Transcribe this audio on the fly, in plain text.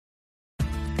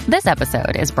This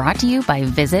episode is brought to you by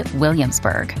Visit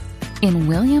Williamsburg. In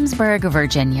Williamsburg,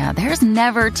 Virginia, there's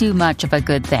never too much of a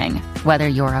good thing. Whether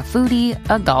you're a foodie,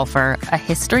 a golfer, a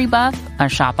history buff, a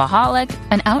shopaholic,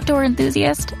 an outdoor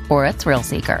enthusiast, or a thrill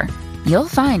seeker, you'll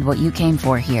find what you came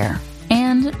for here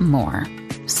and more.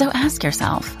 So ask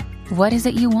yourself, what is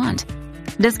it you want?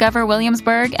 Discover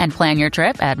Williamsburg and plan your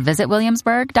trip at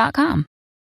visitwilliamsburg.com.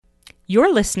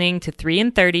 You're listening to 3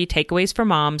 in 30 Takeaways for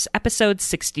Moms, episode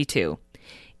 62.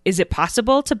 Is it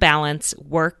possible to balance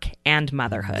work and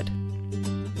motherhood?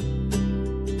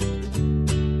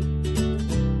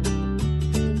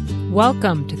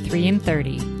 Welcome to 3 in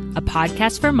 30, a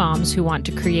podcast for moms who want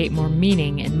to create more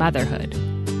meaning in motherhood.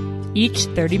 Each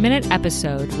 30-minute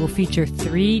episode will feature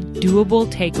 3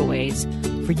 doable takeaways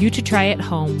for you to try at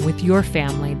home with your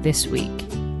family this week.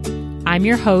 I'm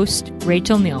your host,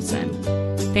 Rachel Nielsen.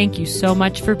 Thank you so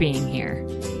much for being here.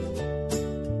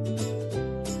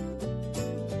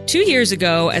 2 years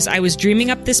ago, as I was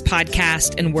dreaming up this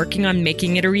podcast and working on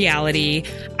making it a reality,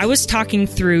 I was talking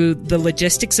through the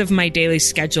logistics of my daily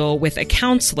schedule with a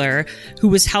counselor who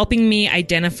was helping me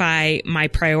identify my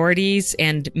priorities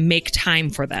and make time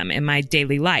for them in my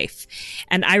daily life.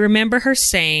 And I remember her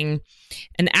saying,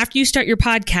 and after you start your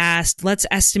podcast, let's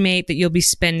estimate that you'll be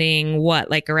spending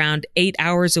around 8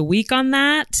 hours a week on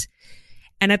that.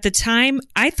 And at the time,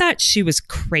 I thought she was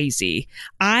crazy.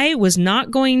 I was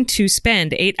not going to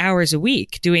spend 8 hours a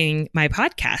week doing my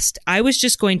podcast. I was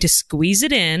just going to squeeze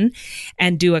it in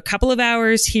and do a couple of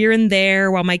hours here and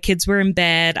there while my kids were in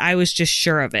bed. I was just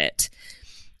sure of it.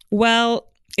 Well,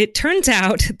 it turns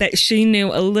out that she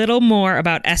knew a little more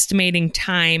about estimating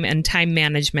time and time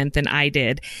management than I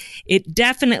did. It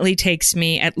definitely takes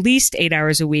me at least 8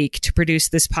 hours a week to produce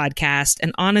this podcast.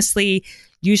 And honestly,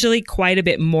 usually quite a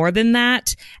bit more than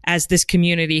that as this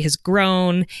community has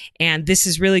grown. And this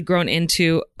has really grown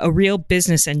into a real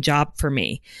business and job for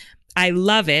me. I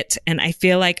love it. And I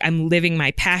feel like I'm living my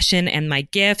passion and my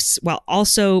gifts while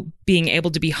also being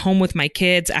able to be home with my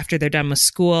kids after they're done with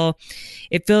school.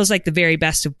 It feels like the very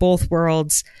best of both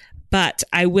worlds. But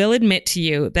I will admit to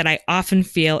you that I often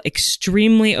feel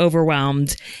extremely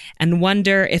overwhelmed and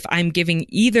wonder if I'm giving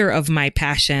either of my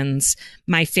passions,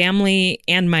 my family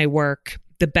and my work,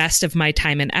 the best of my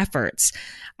time and efforts.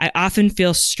 I often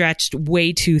feel stretched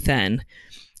way too thin.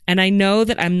 And I know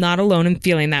that I'm not alone in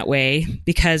feeling that way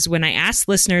because when I asked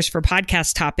listeners for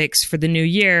podcast topics for the new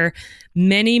year,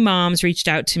 many moms reached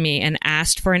out to me and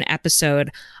asked for an episode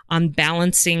on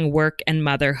balancing work and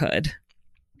motherhood.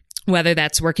 Whether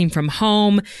that's working from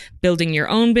home, building your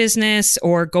own business,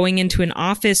 or going into an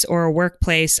office or a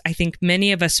workplace, I think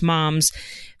many of us moms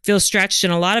feel stretched in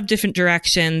a lot of different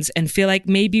directions and feel like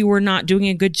maybe we're not doing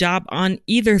a good job on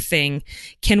either thing.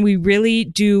 Can we really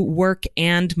do work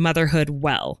and motherhood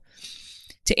well?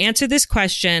 To answer this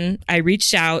question, I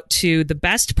reached out to the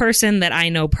best person that I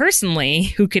know personally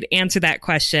who could answer that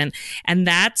question, and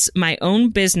that's my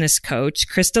own business coach,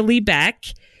 Krista Lee Beck.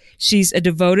 She's a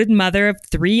devoted mother of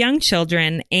 3 young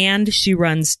children, and she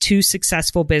runs 2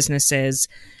 successful businesses.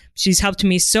 She's helped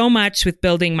me so much with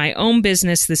building my own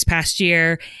business this past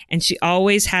year, and she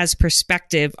always has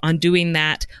perspective on doing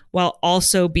that while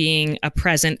also being a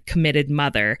present, committed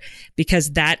mother,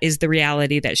 because that is the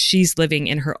reality that she's living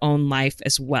in her own life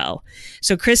as well.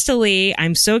 So Krista Lee,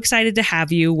 I'm so excited to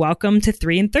have you. Welcome to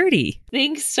 3 in 30.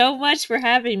 Thanks so much for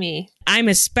having me. I'm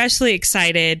especially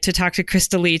excited to talk to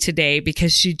Krista Lee today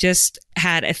because she just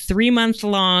had a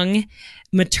 3-month-long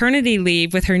maternity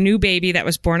leave with her new baby that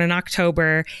was born in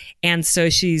October. And so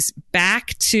she's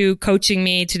back to coaching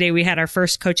me. Today we had our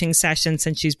first coaching session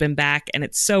since she's been back, and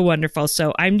it's so wonderful.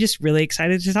 So I'm just really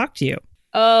excited to talk to you.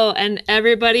 Oh, and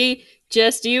everybody,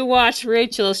 just you watch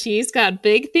Rachel. She's got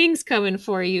big things coming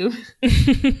for you.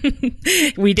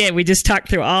 We did. We just talked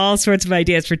through all sorts of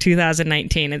ideas for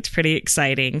 2019. It's pretty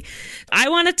exciting. I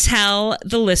want to tell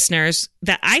the listeners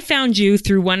that I found you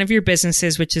through one of your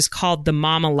businesses, which is called the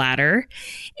Mama Ladder.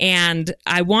 And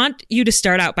I want you to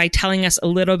start out by telling us a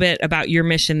little bit about your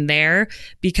mission there,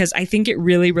 because I think it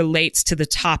really relates to the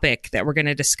topic that we're going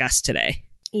to discuss today.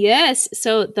 Yes.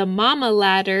 So the Mama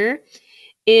Ladder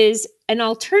is an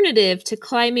alternative to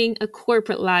climbing a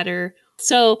corporate ladder.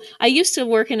 So I used to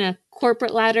work in a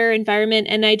corporate ladder environment,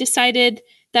 and I decided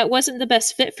that wasn't the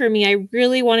best fit for me. I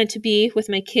really wanted to be with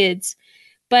my kids,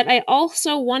 but I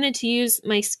also wanted to use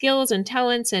my skills and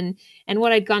talents and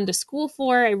what I'd gone to school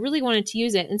for. I really wanted to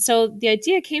use it. And so the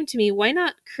idea came to me, why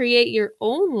not create your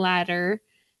own ladder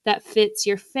that fits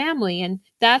your family? And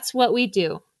that's what we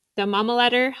do. The Mama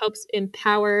Ladder helps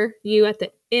empower you at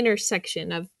the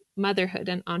intersection of motherhood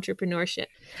and entrepreneurship.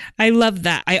 I love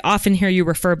that. I often hear you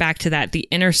refer back to that, the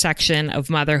intersection of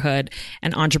motherhood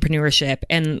and entrepreneurship.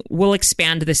 And we'll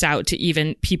expand this out to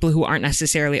even people who aren't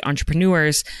necessarily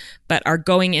entrepreneurs, but are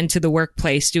going into the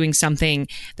workplace doing something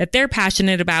that they're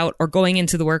passionate about, or going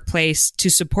into the workplace to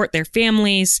support their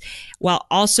families while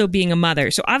also being a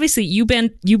mother. So obviously you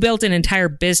built an entire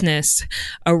business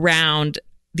around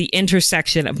the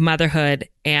intersection of motherhood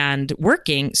and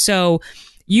working. So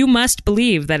you must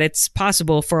believe that it's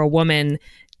possible for a woman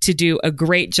to do a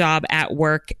great job at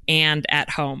work and at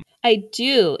home. I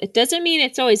do. It doesn't mean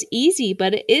it's always easy,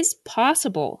 but it is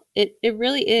possible. It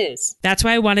really is. That's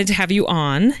why I wanted to have you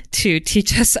on to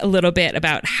teach us a little bit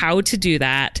about how to do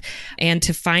that and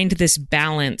to find this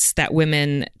balance that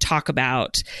women talk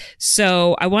about.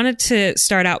 So I wanted to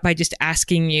start out by just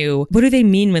asking you, what do they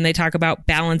mean when they talk about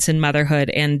balance in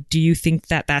motherhood? And do you think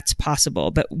that that's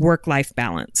possible, but work-life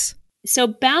balance? So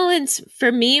balance,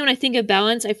 for me, when I think of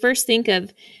balance, I first think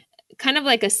of kind of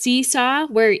like a seesaw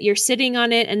where you're sitting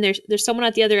on it and there's someone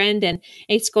at the other end and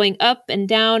it's going up and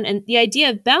down. And the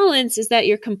idea of balance is that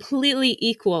you're completely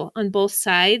equal on both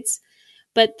sides.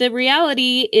 But the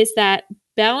reality is that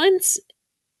balance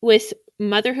with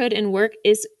motherhood and work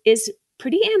is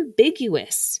pretty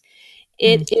ambiguous.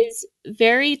 It is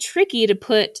very tricky to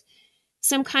put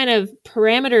some kind of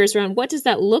parameters around what does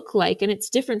that look like, and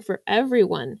it's different for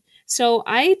everyone. So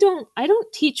I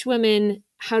don't teach women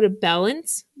how to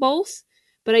balance both,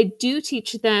 but I do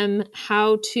teach them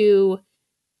how to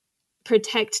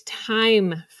protect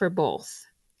time for both.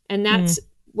 And that's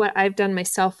what I've done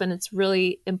myself, and it's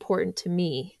really important to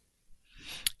me.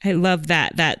 I love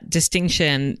that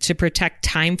distinction, to protect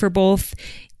time for both,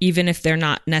 even if they're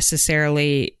not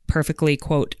necessarily perfectly,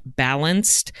 quote,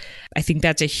 balanced. I think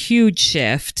that's a huge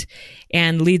shift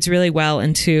and leads really well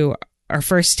into our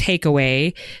first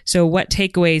takeaway. So what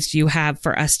takeaways do you have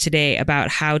for us today about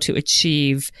how to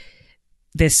achieve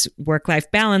this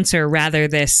work-life balance, or rather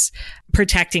this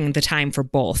protecting the time for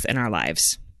both in our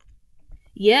lives?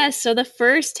 Yes. So the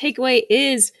first takeaway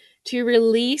is to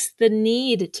release the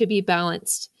need to be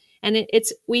balanced. And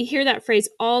we hear that phrase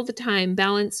all the time: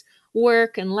 balance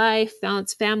work and life,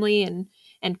 balance family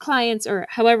and clients, or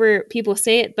however people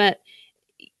say it. But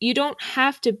you don't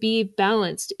have to be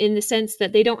balanced in the sense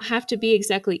that they don't have to be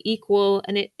exactly equal,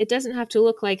 and it doesn't have to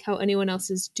look like how anyone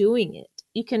else is doing it.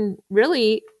 You can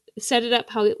really set it up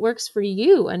how it works for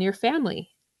you and your family.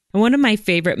 And one of my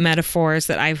favorite metaphors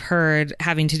that I've heard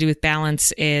having to do with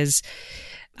balance is,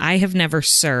 I have never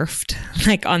surfed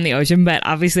like on the ocean, but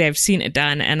obviously I've seen it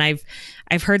done. And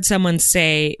I've heard someone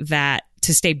say that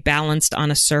to stay balanced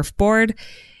on a surfboard,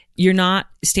 you're not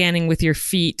standing with your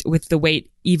feet with the weight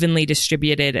evenly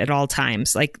distributed at all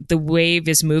times. Like the wave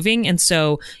is moving, and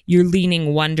so you're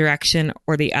leaning one direction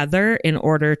or the other in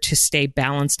order to stay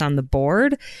balanced on the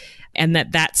board. And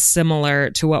that's similar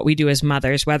to what we do as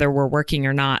mothers, whether we're working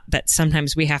or not, that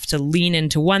sometimes we have to lean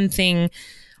into one thing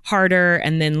harder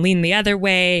and then lean the other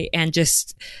way, and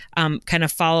just kind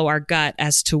of follow our gut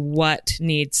as to what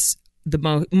needs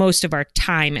the most of our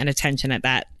time and attention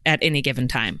at any given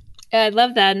time. I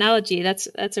love that analogy.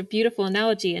 That's a beautiful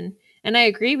analogy. And I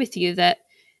agree with you that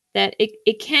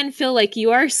it can feel like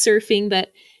you are surfing,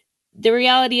 but the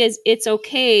reality is it's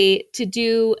okay to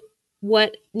do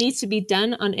what needs to be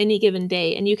done on any given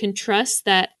day. And you can trust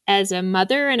that as a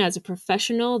mother and as a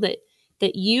professional that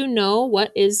you know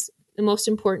what is the most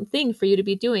important thing for you to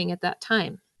be doing at that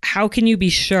time. How can you be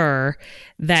sure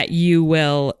that you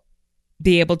will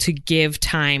be able to give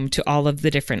time to all of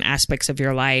the different aspects of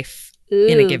your life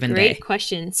in a given day? Great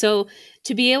question. So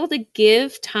to be able to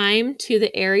give time to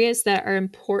the areas that are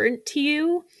important to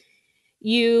you,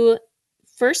 you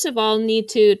first of all need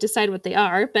to decide what they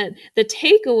are. But the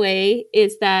takeaway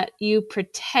is that you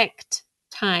protect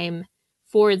time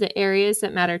for the areas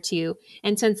that matter to you.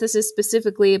 And since this is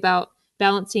specifically about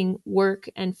balancing work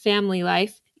and family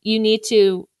life, you need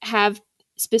to have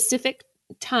specific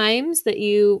times that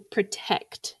you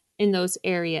protect in those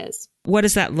areas. What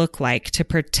does that look like to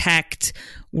protect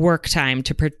work time,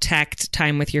 to protect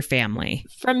time with your family?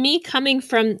 From me, coming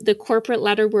from the corporate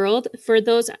ladder world, for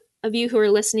those of you who are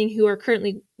listening who are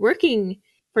currently working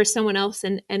for someone else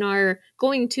and are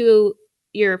going to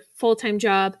your full-time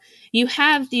job, you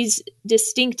have these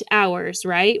distinct hours,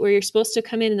 right? Where you're supposed to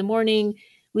come in the morning,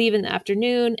 leave in the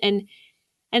afternoon.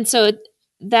 And so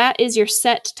that is your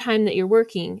set time that you're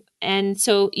working. And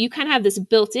so you kind of have this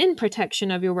built-in protection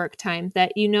of your work time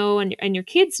that you know, and your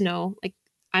kids know, like,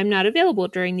 I'm not available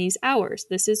during these hours.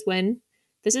 This is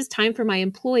time for my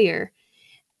employer.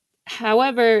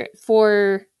 However,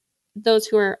 for those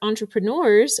who are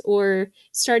entrepreneurs or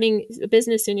starting a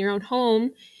business in your own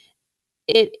home,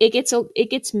 it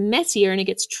gets messier and it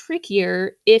gets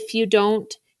trickier if you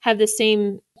don't have the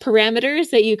same parameters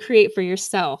that you create for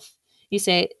yourself. You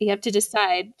say you have to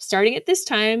decide, starting at this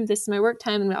time, this is my work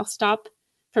time, and I'll stop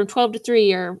from 12 to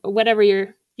 3 or whatever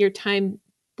your time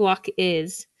block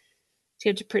is. So you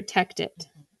have to protect it.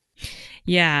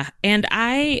 Yeah. And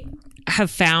I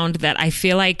have found that I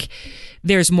feel like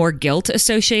there's more guilt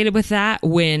associated with that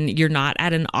when you're not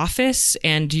at an office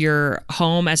and you're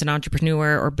home as an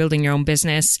entrepreneur or building your own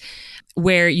business,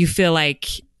 where you feel like,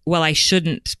 well, I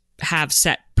shouldn't have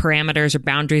set parameters or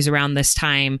boundaries around this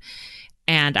time,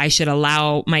 and I should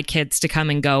allow my kids to come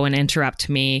and go and interrupt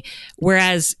me.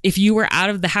 Whereas if you were out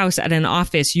of the house at an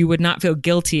office, you would not feel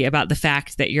guilty about the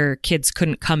fact that your kids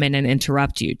couldn't come in and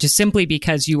interrupt you, just simply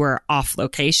because you were off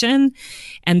location.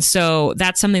 And so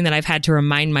that's something that I've had to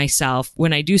remind myself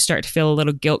when I do start to feel a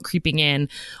little guilt creeping in,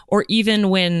 or even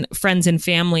when friends and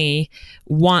family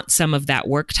want some of that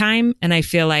work time and I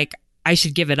feel like I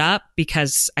should give it up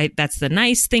because that's the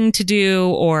nice thing to do,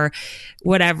 or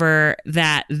whatever,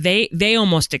 that they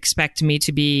almost expect me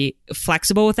to be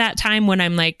flexible with that time when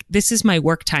I'm like, this is my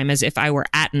work time, as if I were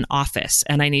at an office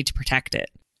and I need to protect it.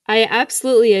 I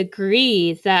absolutely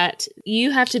agree that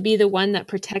you have to be the one that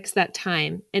protects that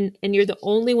time, and you're the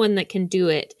only one that can do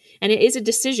it. And it is a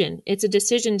decision. It's a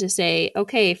decision to say,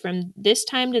 okay, from this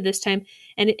time to this time,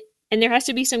 and there has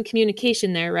to be some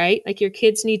communication there, right? Like your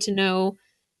kids need to know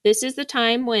this is the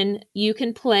time when you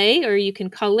can play or you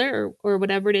can color or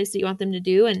whatever it is that you want them to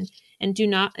do, and do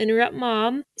not interrupt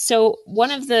mom. So one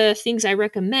of the things I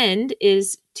recommend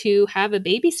is to have a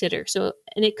babysitter. So,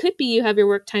 and it could be you have your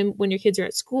work time when your kids are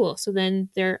at school, so then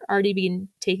they're already being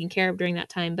taken care of during that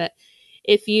time. But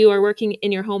if you are working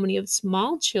in your home and you have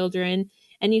small children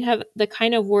and you have the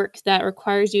kind of work that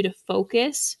requires you to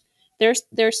focus,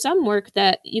 there's some work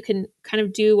that you can kind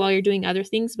of do while you're doing other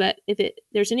things. But if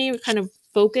there's any kind of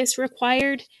focus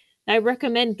required, I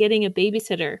recommend getting a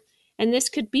babysitter. And this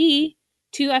could be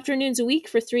 2 afternoons a week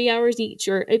for 3 hours each,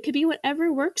 or it could be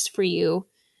whatever works for you.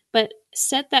 But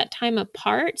set that time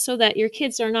apart so that your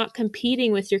kids are not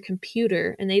competing with your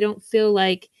computer and they don't feel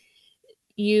like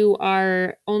you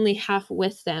are only half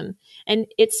with them. And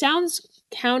it sounds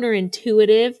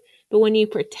counterintuitive, but when you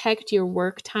protect your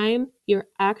work time, you're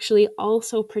actually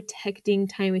also protecting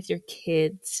time with your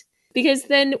kids. Because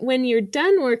then when you're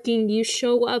done working, you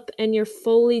show up and you're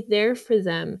fully there for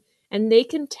them. And they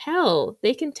can tell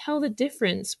the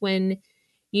difference when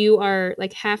you are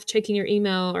like half checking your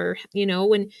email, or,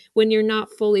 when you're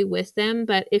not fully with them.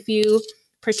 But if you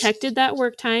protected that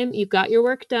work time, you got your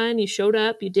work done, you showed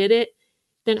up, you did it,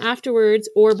 then afterwards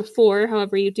or before,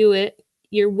 however you do it,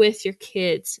 you're with your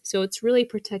kids. So it's really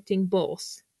protecting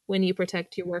both when you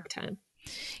protect your work time.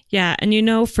 Yeah.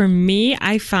 And for me,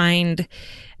 I find,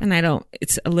 and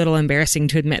it's a little embarrassing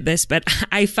to admit this, but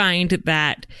I find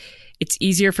that it's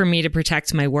easier for me to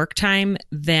protect my work time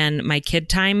than my kid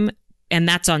time. And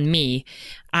that's on me.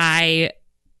 I'm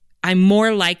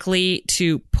more likely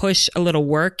to push a little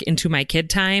work into my kid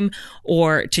time,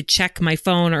 or to check my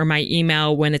phone or my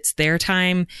email when it's their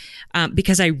time,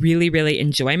 because I really, really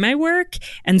enjoy my work.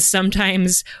 And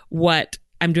sometimes what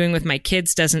I'm doing with my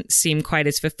kids doesn't seem quite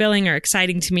as fulfilling or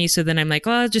exciting to me. So then I'm like,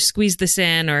 I'll just squeeze this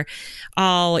in, or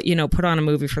I'll, put on a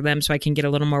movie for them so I can get a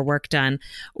little more work done.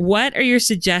 What are your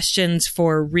suggestions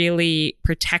for really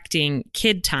protecting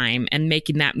kid time and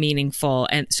making that meaningful?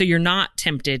 And so you're not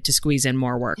tempted to squeeze in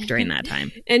more work during that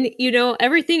time. And,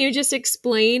 everything you just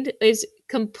explained is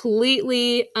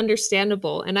completely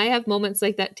understandable. And I have moments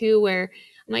like that too, where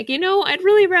I'm like, I'd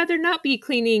really rather not be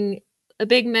cleaning a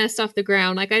big mess off the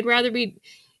ground. Like I'd rather be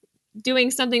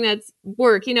doing something that's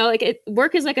work,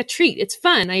 work is like a treat. It's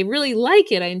fun. I really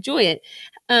like it. I enjoy it.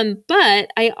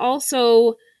 But I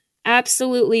also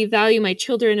absolutely value my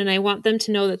children, and I want them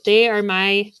to know that they are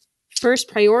my first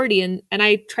priority. And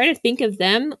I try to think of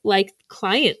them like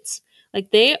clients,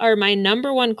 like they are my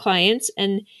number one clients.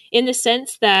 And in the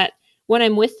sense that when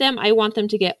I'm with them, I want them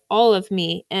to get all of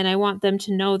me, and I want them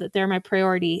to know that they're my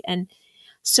priority. And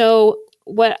so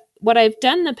what I've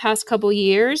done the past couple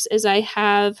years is I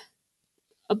have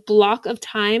a block of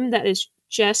time that is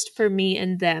just for me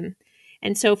and them.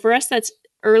 And so for us, that's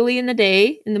early in the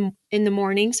day, in the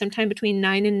morning, sometime between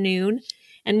 9 and noon.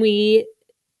 And we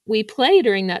play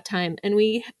during that time, and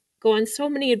we go on so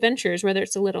many adventures, whether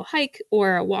it's a little hike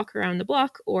or a walk around the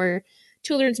block or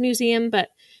children's museum. But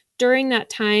during that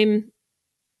time,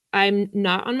 I'm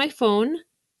not on my phone.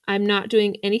 I'm not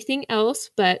doing anything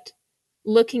else but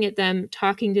looking at them,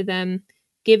 talking to them,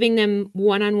 giving them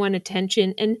one-on-one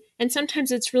attention. And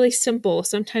sometimes it's really simple.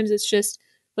 Sometimes it's just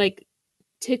like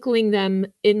tickling them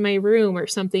in my room or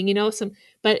something,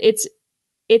 but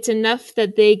it's enough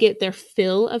that they get their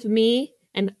fill of me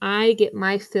and I get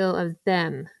my fill of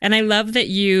them. And I love that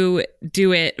you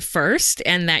do it first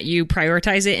and that you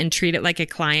prioritize it and treat it like a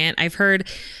client. I've heard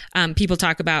people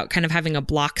talk about kind of having a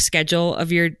block schedule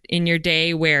of in your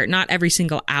day where not every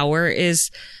single hour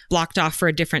is blocked off for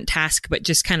a different task, but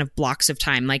just kind of blocks of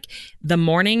time. Like the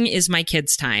morning is my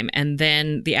kids' time and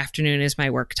then the afternoon is my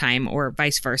work time, or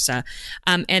vice versa.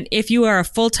 And if you are a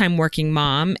full-time working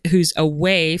mom who's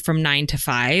away from 9 to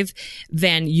 5,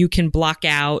 then you can block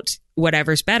out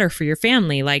whatever's better for your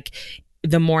family. Like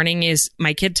the morning is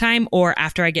my kid time, or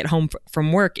after I get home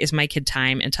from work is my kid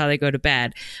time until they go to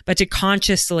bed. But to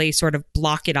consciously sort of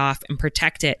block it off and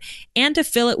protect it, and to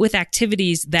fill it with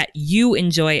activities that you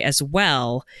enjoy as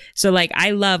well. So like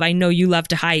I know you love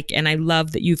to hike, and I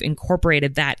love that you've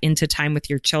incorporated that into time with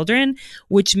your children,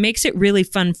 which makes it really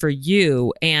fun for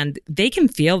you. And they can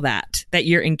feel that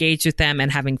you're engaged with them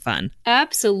and having fun.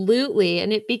 Absolutely.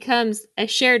 And it becomes a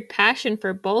shared passion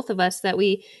for both of us that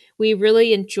we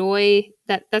really enjoy.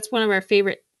 That's one of our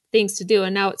favorite things to do.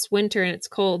 And now it's winter and it's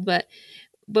cold, but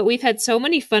we've had so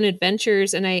many fun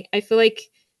adventures, and I feel like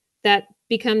that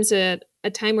becomes a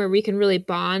time where we can really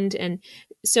bond. And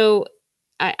so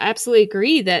I absolutely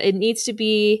agree that it needs to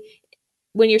be,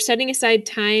 when you're setting aside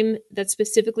time that's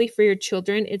specifically for your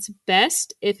children, it's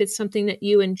best if it's something that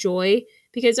you enjoy,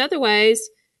 because otherwise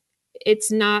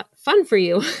it's not fun for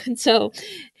you.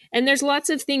 And there's lots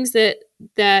of things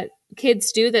that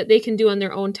kids do that they can do on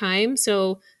their own time.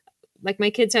 So like my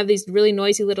kids have these really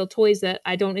noisy little toys that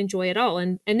I don't enjoy at all.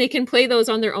 And they can play those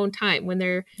on their own time when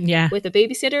they're with a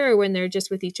babysitter or when they're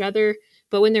just with each other.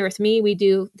 But when they're with me, we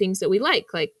do things that we like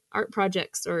art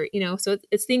projects or, so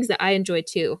it's things that I enjoy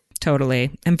too.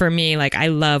 Totally. And for me, like I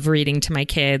love reading to my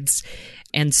kids.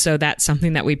 And so that's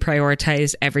something that we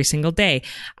prioritize every single day.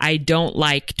 I don't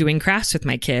like doing crafts with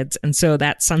my kids. And so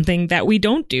that's something that we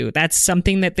don't do. That's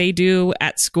something that they do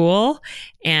at school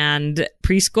and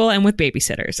preschool and with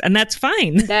babysitters. And that's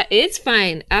fine. That is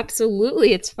fine.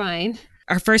 Absolutely. It's fine.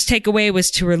 Our first takeaway was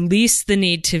to release the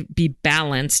need to be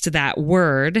balanced, that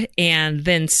word. And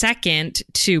then second,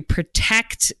 to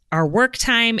protect our work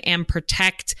time and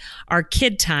protect our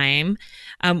kid time.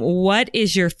 What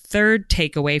is your third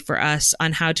takeaway for us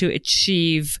on how to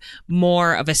achieve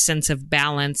more of a sense of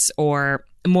balance, or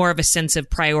more of a sense of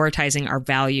prioritizing our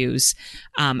values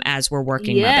as we're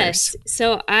working mothers?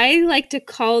 So I like to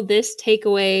call this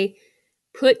takeaway,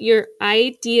 put your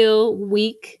ideal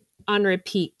week on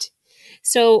repeat.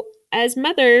 So as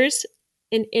mothers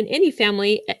in any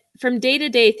family, from day to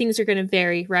day, things are going to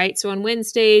vary, right? So on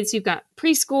Wednesdays, you've got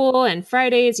preschool, and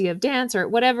Fridays you have dance or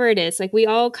whatever it is. Like we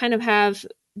all kind of have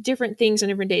different things on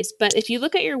different days. But if you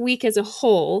look at your week as a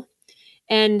whole,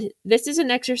 and this is an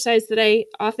exercise that I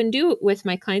often do with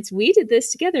my clients. We did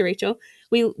this together, Rachel.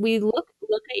 We look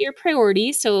at your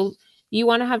priorities. So you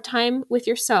want to have time with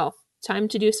yourself, time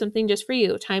to do something just for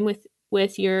you, time with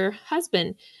your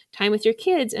husband, time with your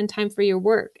kids, and time for your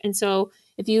work. And so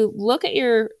if you look at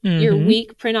your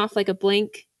week, print off like a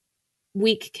blank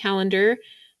week calendar,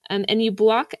 and you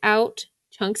block out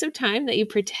chunks of time that you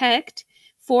protect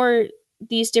for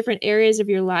these different areas of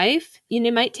your life,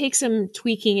 it might take some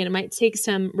tweaking and it might take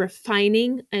some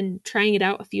refining and trying it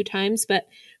out a few times. But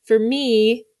for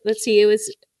me, let's see,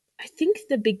 I think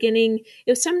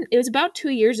it was about 2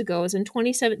 years ago. It was in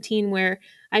 2017 where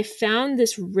I found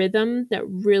this rhythm that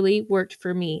really worked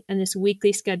for me, and this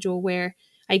weekly schedule where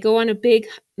I go on a big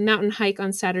mountain hike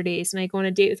on Saturdays, and I go on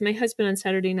a date with my husband on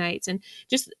Saturday nights, and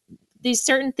just these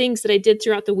certain things that I did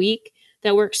throughout the week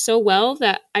that worked so well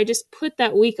that I just put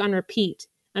that week on repeat.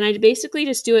 And I basically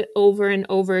just do it over and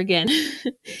over again.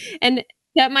 And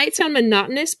that might sound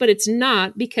monotonous, but it's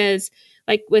not, because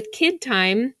like with kid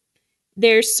time,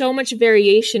 there's so much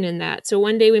variation in that. So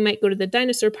one day we might go to the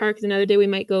dinosaur park. Another day we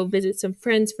might go visit some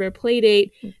friends for a play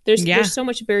date. There's so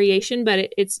much variation, but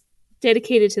it's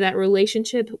dedicated to that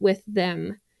relationship with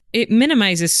them. It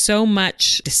minimizes so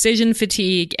much decision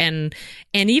fatigue and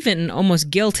even almost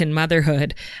guilt in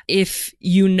motherhood. If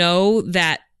you know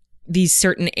that these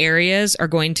certain areas are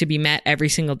going to be met every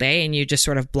single day and you just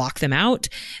sort of block them out,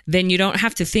 then you don't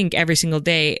have to think every single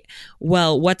day,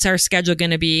 well, what's our schedule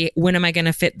going to be? When am I going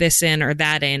to fit this in or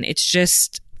that in? It's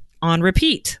just on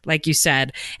repeat, like you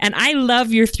said. And I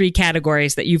love your 3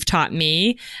 categories that you've taught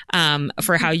me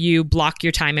for how you block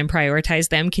your time and prioritize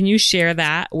them. Can you share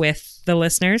that with the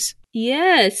listeners?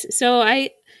 Yes. So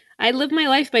I live my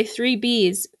life by 3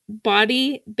 B's: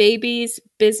 body, babies,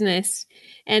 business.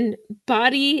 And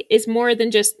body is more than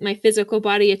just my physical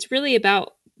body. It's really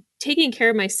about taking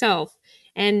care of myself.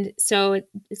 And so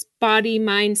it's body,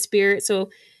 mind, spirit.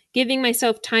 So giving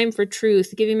myself time for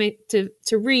truth, to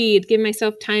read, giving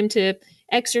myself time to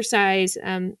exercise,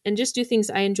 and just do things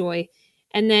I enjoy.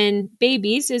 And then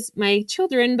babies is my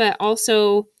children, but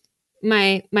also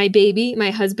my baby,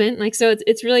 my husband. Like, so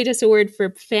it's really just a word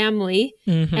for family.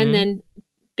 Mm-hmm. And then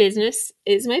business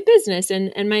is my business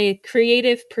and my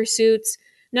creative pursuits,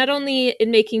 not only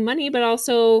in making money, but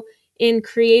also in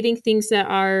creating things that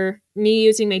are me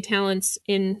using my talents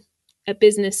in a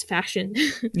business fashion.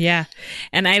 Yeah.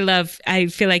 And I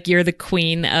feel like you're the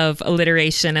queen of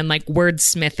alliteration and like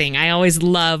wordsmithing. I always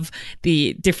love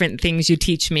the different things you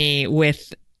teach me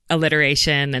with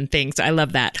alliteration and things. I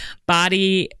love that.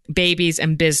 Body, babies,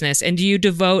 and business. And do you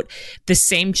devote the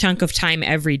same chunk of time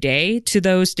every day to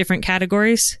those different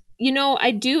categories?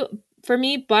 I do. For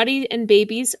me, body and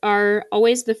babies are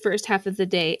always the first half of the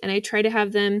day, and I try to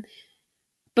have them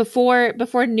before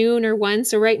noon or 1.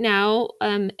 So right now,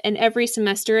 and every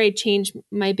semester, I change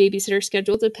my babysitter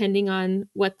schedule depending on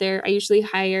I usually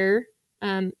hire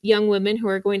young women who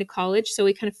are going to college, so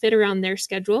we kind of fit around their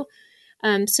schedule.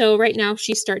 So right now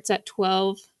she starts at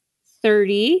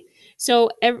 12:30.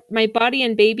 So my body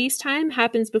and baby's time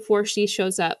happens before she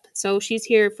shows up. So she's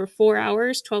here for 4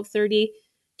 hours, 12:30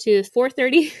 to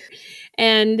 4:30.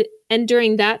 And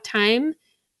during that time,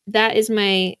 that is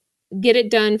my get it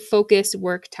done, focus,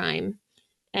 work time.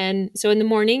 And so in the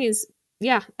morning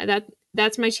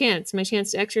that's my chance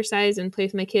to exercise and play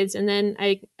with my kids. And then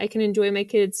I can enjoy my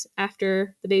kids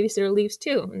after the babysitter leaves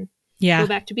too, and go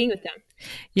back to being with them.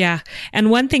 Yeah.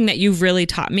 And one thing that you've really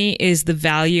taught me is the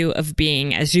value of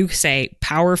being, as you say,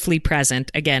 powerfully present.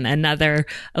 Again, another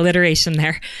alliteration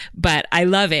there, but I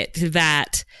love it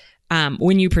that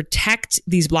when you protect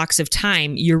these blocks of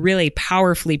time, you're really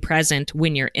powerfully present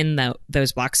when you're in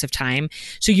those blocks of time.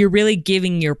 So you're really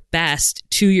giving your best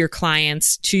to your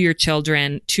clients, to your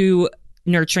children, to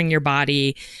nurturing your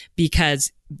body,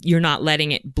 because you're not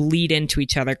letting it bleed into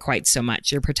each other quite so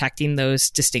much. You're protecting those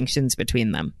distinctions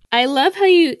between them. I love how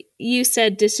you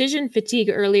said decision fatigue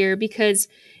earlier, because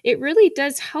it really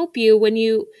does help you when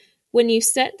you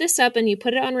set this up and you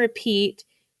put it on repeat,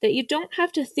 that you don't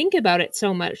have to think about it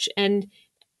so much. And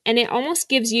it almost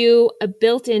gives you a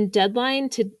built-in deadline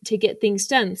to get things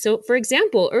done. So for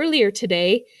example, earlier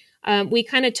today, we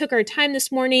kind of took our time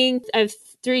this morning. I have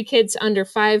 3 kids under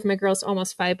 5. My girl's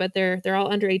almost 5, but they're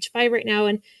all under age 5 right now.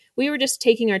 And we were just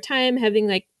taking our time, having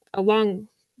like a long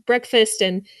breakfast.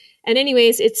 And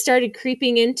anyways, it started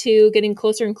creeping into getting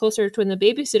closer and closer to when the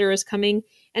babysitter was coming.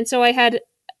 And so I had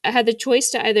the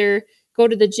choice to either go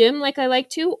to the gym like I like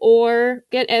to, or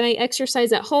get my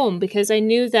exercise at home, because I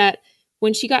knew that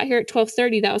when she got here at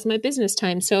 12:30, that was my business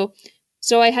time. So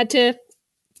I had to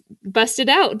bust it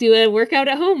out, do a workout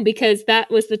at home, because that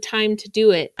was the time to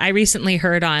do it. I recently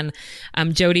heard on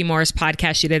Jody Moore's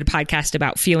podcast, she did a podcast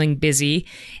about feeling busy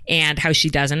and how she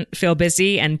doesn't feel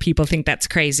busy, and people think that's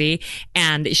crazy.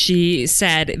 And she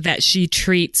said that she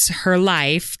treats her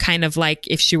life kind of like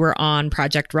if she were on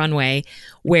Project Runway,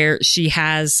 where she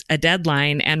has a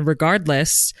deadline, and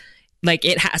regardless, like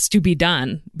it has to be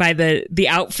done by the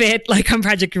outfit, like on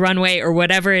Project Runway or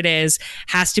whatever it is,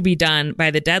 has to be done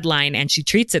by the deadline. And she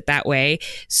treats it that way.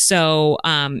 So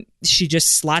she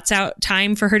just slots out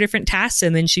time for her different tasks,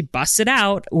 and then she busts it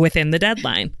out within the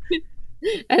deadline.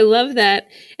 I love that.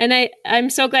 And I'm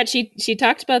so glad she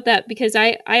talked about that, because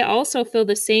I also feel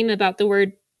the same about the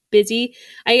word busy.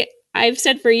 I've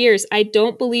said for years, I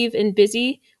don't believe in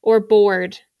busy or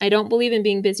bored. I don't believe in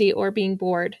being busy or being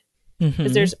bored.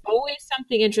 Because there's always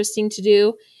something interesting to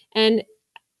do. And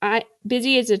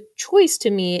busy is a choice to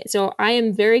me. So I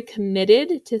am very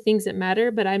committed to things that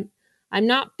matter, but I'm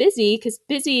not busy, because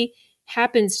busy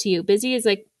happens to you. Busy is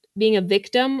like being a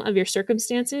victim of your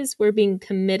circumstances, where being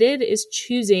committed is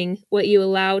choosing what you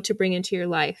allow to bring into your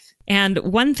life. And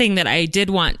one thing that I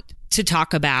did want to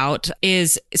talk about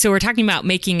is, so we're talking about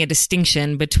making a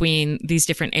distinction between these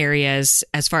different areas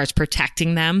as far as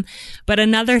protecting them. But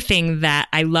another thing that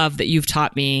I love that you've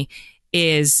taught me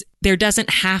is there doesn't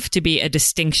have to be a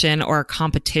distinction or a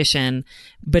competition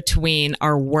between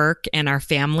our work and our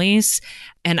families.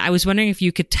 And I was wondering if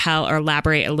you could tell or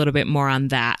elaborate a little bit more on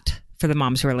that for the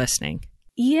moms who are listening.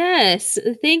 Yes.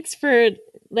 Thanks for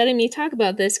letting me talk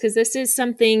about this, because this is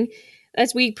something,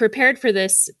 as we prepared for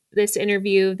this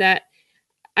interview, that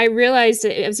I realized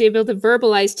that I was able to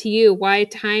verbalize to you why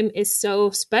time is so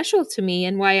special to me,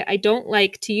 and why I don't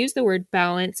like to use the word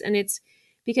balance. And it's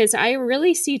because I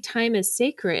really see time as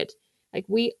sacred. Like,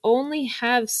 we only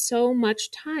have so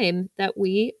much time that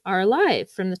we are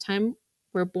alive, from the time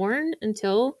we're born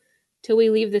until we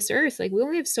leave this earth. Like, we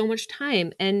only have so much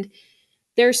time. And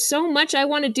there's so much I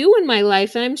want to do in my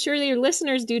life, and I'm sure your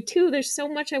listeners do too. There's so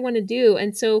much I want to do.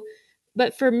 And so,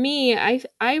 but for me,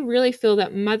 I really feel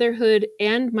that motherhood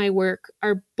and my work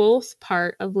are both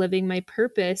part of living my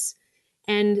purpose,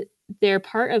 and they're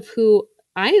part of who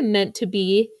I am meant to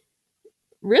be,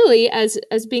 really, as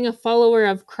being a follower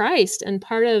of Christ, and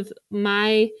part of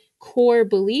my core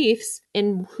beliefs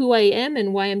in who I am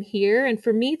and why I'm here. And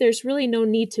for me, there's really no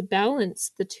need to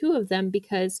balance the two of them,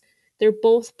 because they're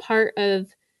both part of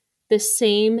the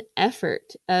same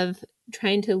effort of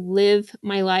trying to live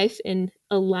my life in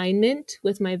alignment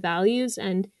with my values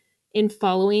and in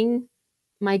following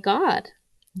my God.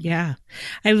 Yeah.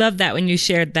 I love that when you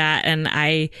shared that. And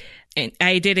I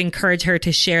did encourage her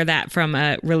to share that from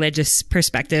a religious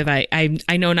perspective.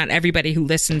 I know not everybody who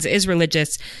listens is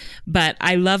religious, but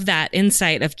I love that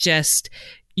insight of just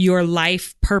your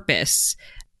life purpose.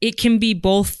 It can be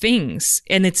both things,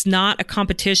 and it's not a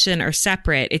competition or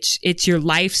separate. It's your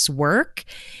life's work,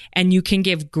 and you can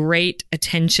give great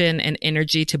attention and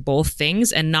energy to both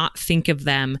things and not think of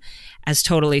them as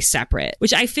totally separate,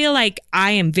 which I feel like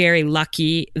I am very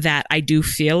lucky that I do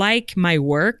feel like my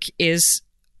work is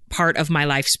part of my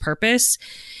life's purpose.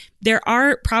 There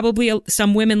are probably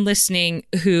some women listening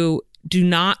who do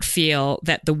not feel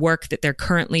that the work that they're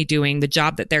currently doing, the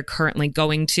job that they're currently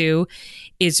going to,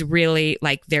 is really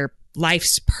like their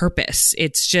life's purpose.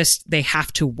 It's just they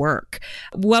have to work.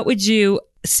 What would you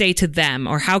say to them,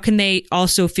 or how can they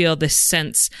also feel this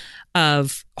sense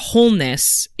of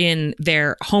wholeness in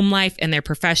their home life and their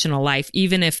professional life,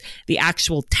 even if the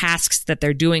actual tasks that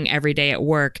they're doing every day at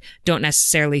work don't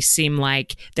necessarily seem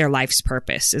like their life's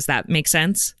purpose? Does that make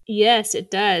sense? Yes,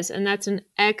 it does. And that's an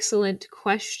excellent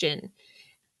question.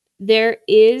 There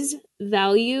is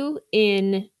value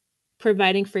in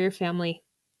providing for your family.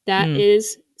 That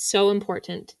is so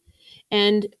important.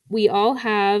 And we all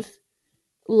have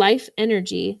life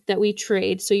energy that we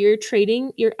trade. So you're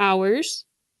trading your hours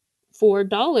for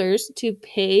dollars to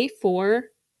pay for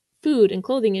food and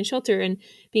clothing and shelter and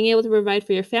being able to provide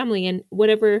for your family, and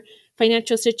whatever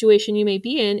financial situation you may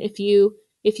be in. If you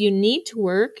need to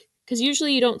work, because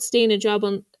usually you don't stay in a job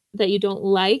that you don't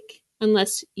like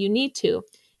unless you need to.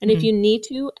 And if you need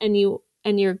to,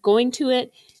 and you're going to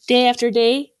it day after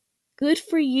day, good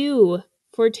for you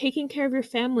for taking care of your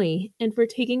family and for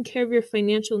taking care of your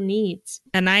financial needs.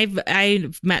 And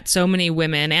I've met so many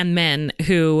women and men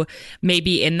who may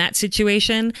be in that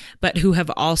situation, but who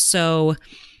have also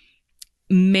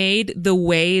made the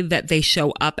way that they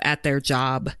show up at their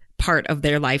job part of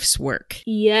their life's work.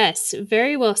 Yes,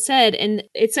 very well said. And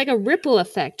it's like a ripple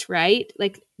effect, right?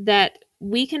 Like that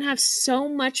we can have so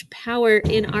much power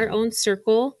in our own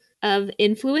circle of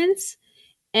influence.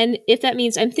 And if that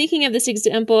means, I'm thinking of this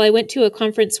example, I went to a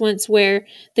conference once where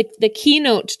the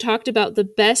keynote talked about the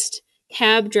best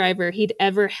cab driver he'd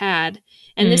ever had.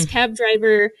 And this cab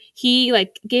driver, he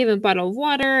like gave him a bottle of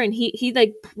water, and he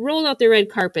like rolled out the red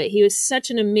carpet. He was such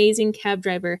an amazing cab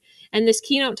driver. And this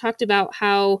keynote talked about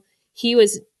how he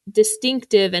was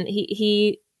distinctive, and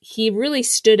he really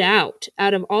stood out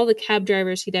of all the cab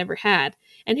drivers he'd ever had.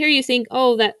 And here you think,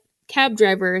 oh, that cab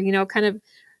driver, kind of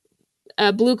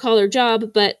a blue collar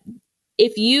job. But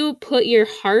if you put your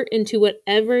heart into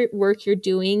whatever work you're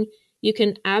doing, you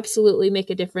can absolutely make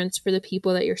a difference for the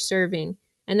people that you're serving.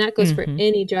 And that goes for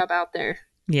any job out there.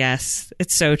 Yes,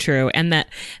 it's so true. And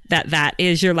that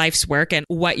is your life's work, and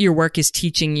what your work is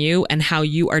teaching you and how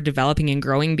you are developing and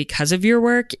growing because of your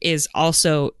work is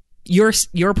also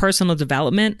your personal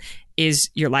development is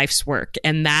your life's work.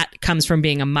 And that comes from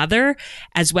being a mother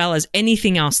as well as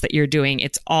anything else that you're doing.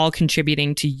 It's all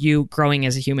contributing to you growing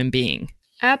as a human being.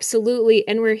 Absolutely.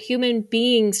 And we're human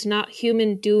beings, not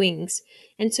human doings.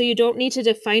 And so you don't need to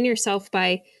define yourself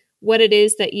by what it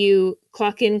is that you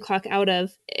clock in, clock out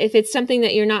of. If it's something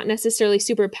that you're not necessarily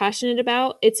super passionate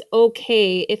about, it's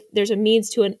okay if there's a means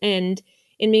to an end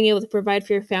in being able to provide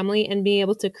for your family and being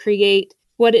able to create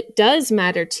what it does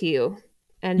matter to you.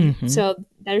 And so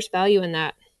there's value in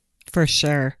that. For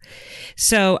sure.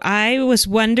 So I was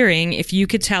wondering if you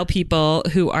could tell people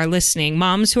who are listening,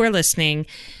 moms who are listening,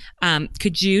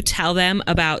 could you tell them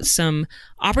about some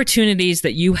opportunities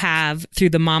that you have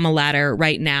through the Mama Ladder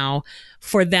right now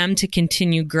for them to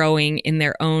continue growing in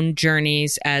their own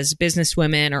journeys as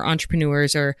businesswomen or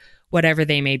entrepreneurs or whatever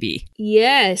they may be?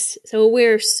 Yes. So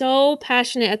we're so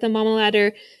passionate at the Mama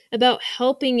Ladder about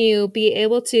helping you be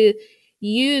able to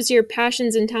use your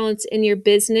passions and talents in your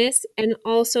business and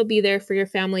also be there for your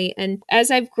family. And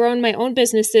as I've grown my own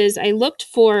businesses, I looked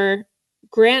for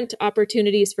grant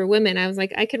opportunities for women. I was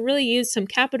like, I could really use some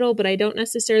capital, but I don't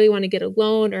necessarily want to get a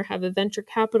loan or have a venture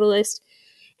capitalist.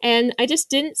 And I just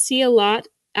didn't see a lot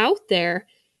out there.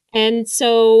 And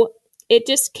so it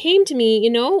just came to me,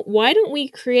 why don't we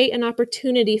create an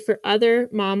opportunity for other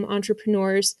mom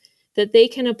entrepreneurs that they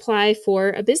can apply for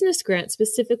a business grant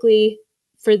specifically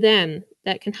for them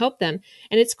that can help them.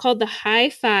 And it's called the High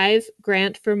Five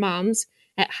Grant for Moms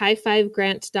at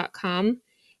highfivegrant.com.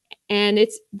 And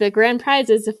the grand prize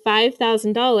is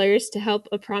 $5,000 to help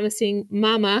a promising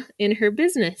mama in her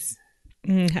business.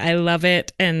 I love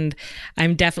it. And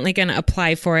I'm definitely going to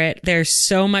apply for it. There's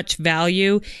so much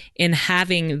value in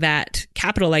having that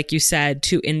capital, like you said,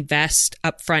 to invest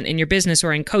upfront in your business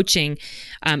or in coaching.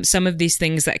 Some of these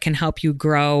things that can help you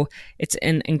grow. It's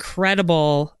an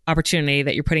incredible opportunity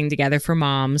that you're putting together for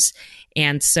moms.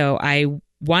 And so I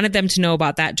wanted them to know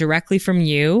about that directly from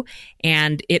you.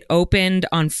 And it opened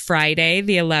on Friday,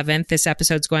 the 11th. This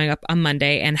episode's going up on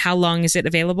Monday. And how long is it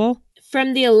available?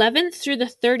 From the 11th through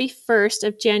the 31st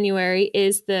of January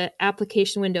is the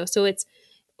application window. So it's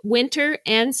winter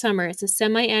and summer. It's a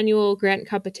semi-annual grant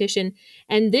competition.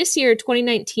 And this year,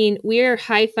 2019, we are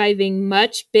high-fiving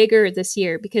much bigger this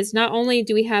year because not only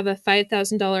do we have a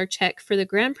 $5,000 check for the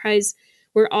grand prize,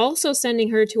 we're also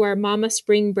sending her to our Mama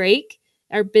Spring Break,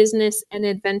 our business and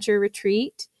adventure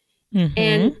retreat. Mm-hmm.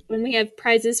 And when we have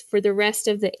prizes for the rest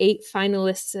of the 8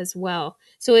 finalists as well.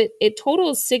 So it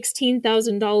totals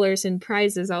 $16,000 in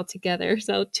prizes altogether.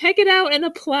 So check it out and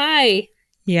apply.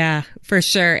 Yeah, for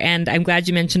sure. And I'm glad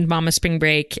you mentioned Mama Spring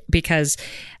Break because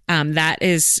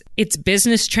it's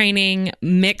business training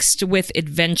mixed with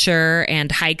adventure and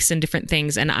hikes and different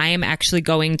things. And I am actually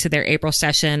going to their April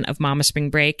session of Mama Spring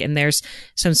Break, and there's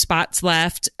some spots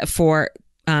left for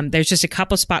there's just a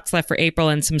couple spots left for April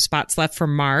and some spots left for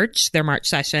March, their March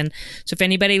session. So if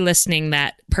anybody listening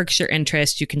that perks your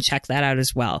interest, you can check that out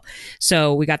as well.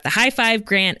 So we got the High Five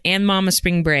Grant and Mama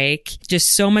Spring Break.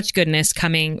 Just so much goodness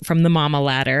coming from the Mama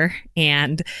Ladder.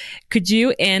 And could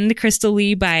you end, Crystal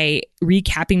Lee, by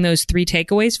recapping those 3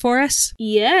 takeaways for us?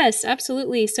 Yes,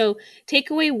 absolutely. So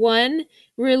takeaway 1,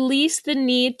 release the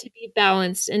need to be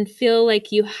balanced and feel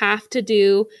like you have to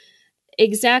do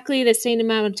exactly the same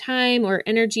amount of time or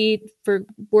energy for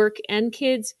work and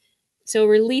kids. So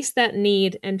release that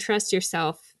need and trust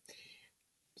yourself.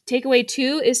 Takeaway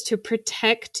 2 is to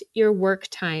protect your work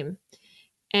time.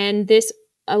 And this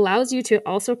allows you to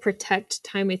also protect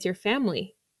time with your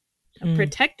family.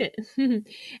 Protect it.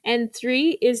 And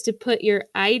 3 is to put your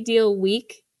ideal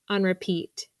week on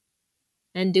repeat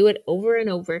and do it over and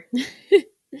over.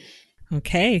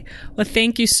 Okay. Well,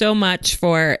 thank you so much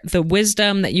for the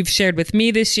wisdom that you've shared with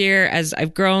me this year as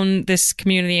I've grown this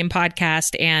community and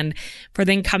podcast, and for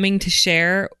then coming to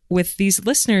share with these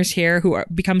listeners here who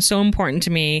become so important to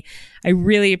me. I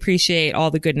really appreciate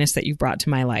all the goodness that you've brought to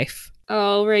my life.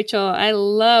 Oh, Rachel, I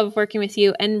love working with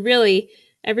you. And really,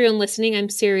 everyone listening, I'm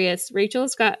serious.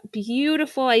 Rachel's got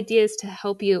beautiful ideas to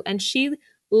help you, and she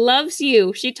loves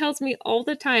you. She tells me all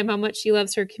the time how much she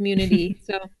loves her community.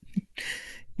 So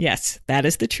yes, that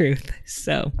is the truth.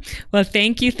 So, well,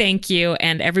 thank you.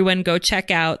 And everyone go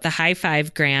check out the High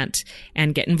Five Grant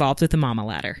and get involved with the Mama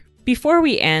Ladder. Before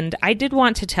we end, I did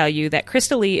want to tell you that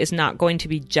Crystal Lee is not going to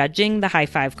be judging the High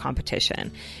Five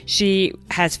competition. She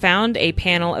has found a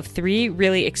panel of 3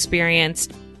 really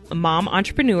experienced mom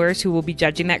entrepreneurs who will be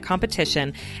judging that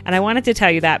competition. And I wanted to tell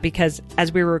you that because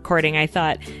as we were recording, I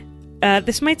thought,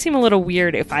 this might seem a little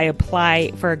weird if I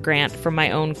apply for a grant from my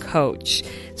own coach.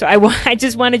 So I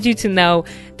just wanted you to know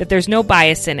that there's no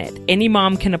bias in it. Any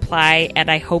mom can apply, and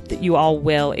I hope that you all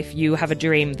will if you have a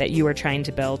dream that you are trying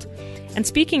to build. And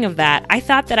speaking of that, I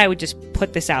thought that I would just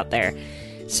put this out there.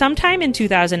 Sometime in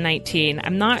 2019,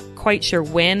 I'm not quite sure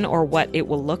when or what it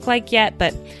will look like yet,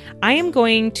 but I am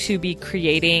going to be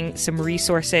creating some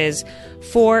resources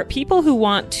for people who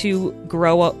want to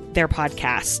grow their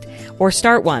podcast or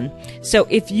start one. So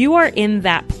if you are in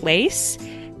that place,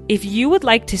 if you would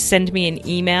like to send me an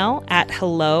email at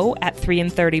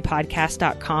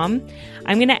hello@3in30podcast.com,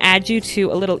 I'm going to add you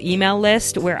to a little email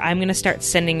list where I'm going to start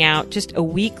sending out just a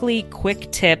weekly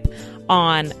quick tip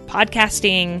on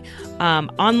podcasting,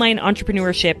 online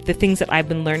entrepreneurship, the things that I've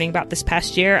been learning about this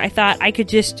past year. I thought I could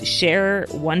just share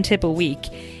 1 tip a week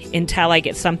until I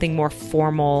get something more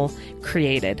formal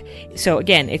created. So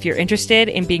again, if you're interested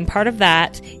in being part of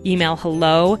that, email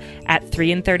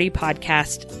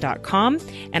hello@3in30podcast.com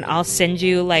and I'll send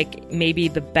you maybe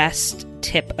the best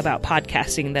tip about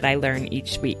podcasting that I learn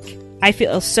each week. I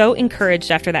feel so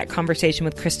encouraged after that conversation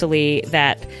with Crystal Lee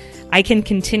that I can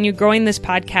continue growing this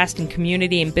podcast and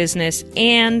community and business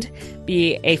and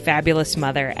be a fabulous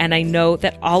mother. And I know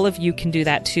that all of you can do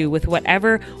that too with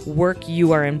whatever work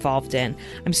you are involved in.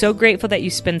 I'm so grateful that you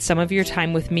spend some of your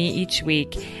time with me each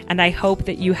week, and I hope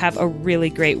that you have a really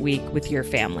great week with your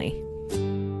family.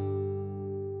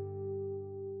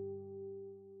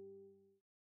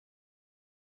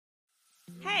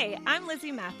 Hey, I'm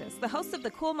Lizzie Mathis, the host of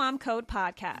the Cool Mom Code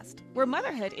podcast, where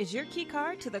motherhood is your key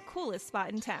card to the coolest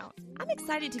spot in town. I'm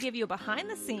excited to give you a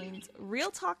behind-the-scenes, real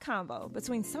talk combo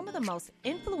between some of the most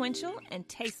influential and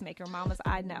tastemaker mamas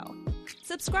I know.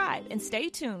 Subscribe and stay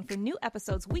tuned for new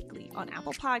episodes weekly on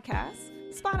Apple Podcasts,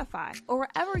 Spotify, or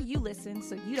wherever you listen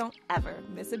so you don't ever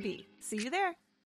miss a beat. See you there.